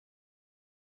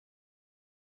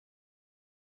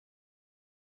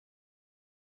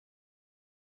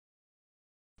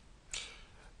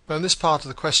Now in this part of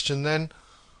the question then,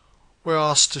 we're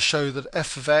asked to show that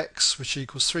f of x, which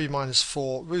equals 3 minus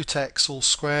 4 root x all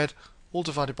squared, all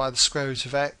divided by the square root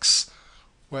of x,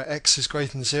 where x is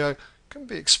greater than 0, can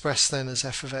be expressed then as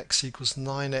f of x equals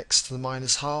 9x to the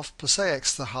minus half plus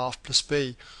ax to the half plus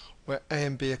b, where a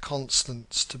and b are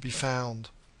constants to be found.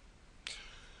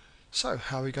 So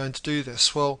how are we going to do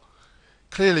this? Well,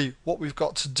 clearly what we've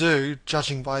got to do,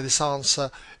 judging by this answer,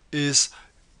 is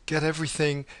get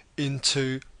everything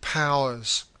into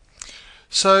powers.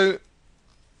 So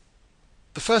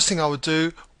the first thing I would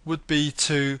do would be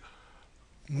to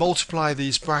multiply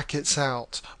these brackets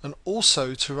out and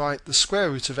also to write the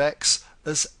square root of x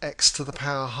as x to the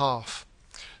power half.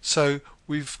 So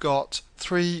we've got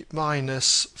 3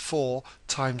 minus 4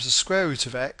 times the square root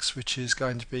of x, which is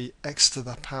going to be x to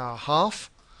the power half,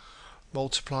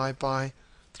 multiplied by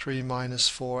 3 minus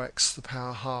 4x to the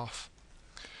power half.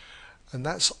 And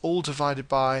that's all divided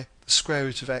by the square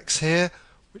root of x here,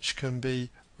 which can be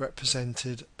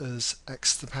represented as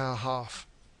x to the power half.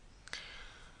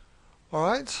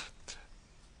 Alright,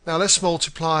 now let's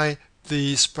multiply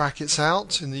these brackets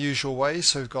out in the usual way.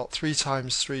 So we've got 3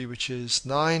 times 3, which is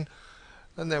 9,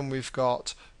 and then we've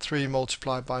got 3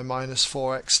 multiplied by minus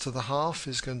 4x to the half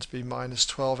is going to be minus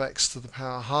 12x to the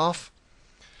power half.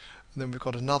 And then we've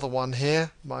got another one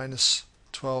here, minus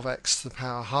 12x to the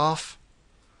power half.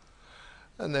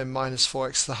 And then minus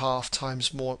 4x to the half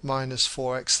times minus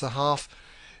 4x to the half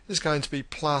is going to be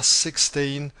plus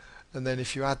 16, and then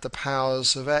if you add the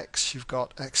powers of x, you've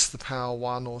got x to the power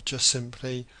 1, or just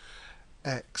simply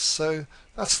x. So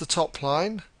that's the top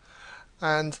line,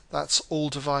 and that's all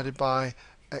divided by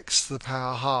x to the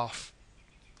power half.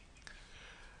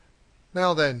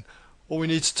 Now then, all we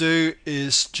need to do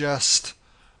is just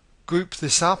group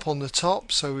this up on the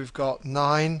top. So we've got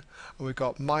 9, and we've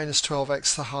got minus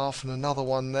 12x to the half and another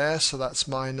one there, so that's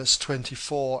minus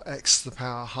 24x to the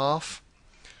power half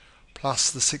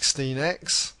plus the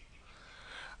 16x,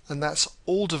 and that's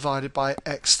all divided by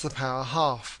x to the power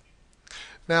half.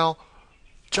 Now,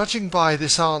 judging by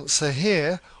this answer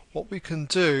here, what we can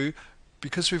do,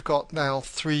 because we've got now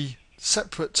 3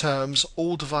 separate terms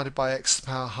all divided by x to the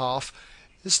power half,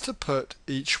 is to put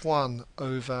each one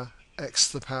over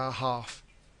x to the power half.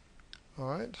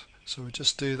 Alright, so we'll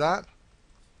just do that.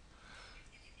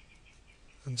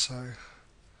 And so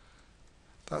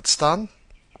that's done.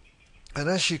 And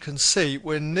as you can see,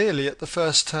 we're nearly at the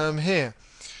first term here,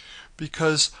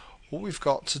 because what we've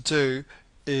got to do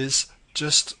is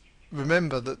just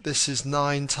remember that this is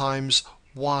 9 times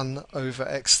 1 over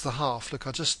x to the half. Look,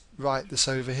 I'll just write this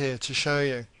over here to show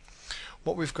you.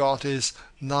 What we've got is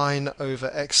 9 over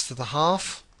x to the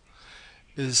half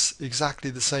is exactly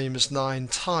the same as 9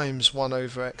 times 1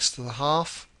 over x to the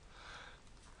half,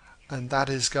 and that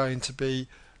is going to be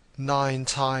 9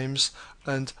 times,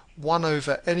 and 1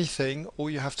 over anything, all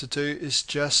you have to do is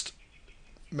just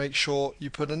make sure you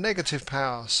put a negative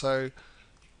power. So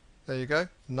there you go,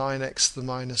 9x to the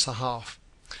minus a half.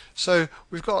 So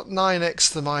we've got 9x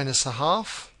to the minus a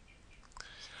half.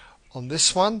 On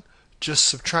this one, just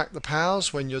subtract the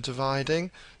powers when you're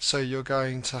dividing, so you're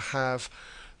going to have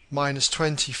minus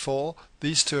 24.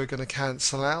 These two are going to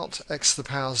cancel out. X to the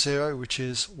power 0, which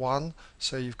is 1,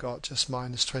 so you've got just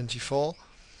minus 24.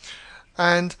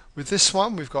 And with this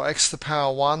one, we've got x to the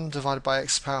power 1 divided by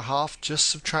x to the power half. Just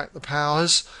subtract the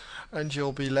powers, and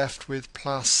you'll be left with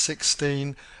plus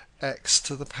 16 x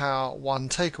to the power 1,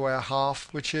 take away a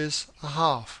half, which is a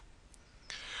half.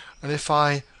 And if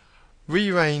I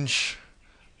rearrange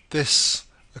this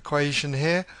equation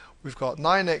here, we've got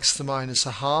 9x to the minus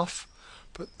a half,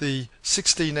 put the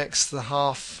 16x to the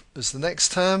half as the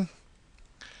next term,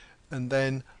 and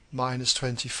then minus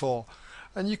 24.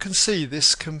 And you can see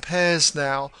this compares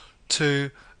now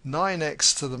to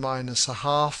 9x to the minus a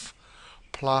half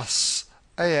plus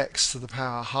ax to the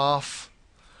power half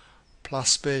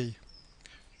plus b.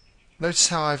 Notice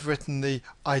how I've written the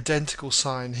identical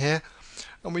sign here,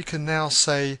 and we can now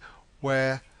say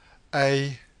where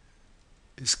a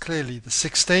is clearly the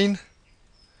 16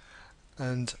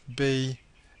 and b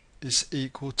is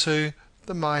equal to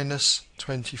the minus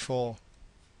 24.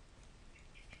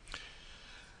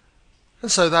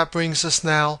 And so that brings us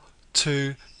now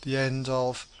to the end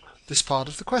of this part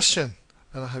of the question,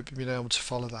 and I hope you've been able to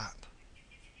follow that.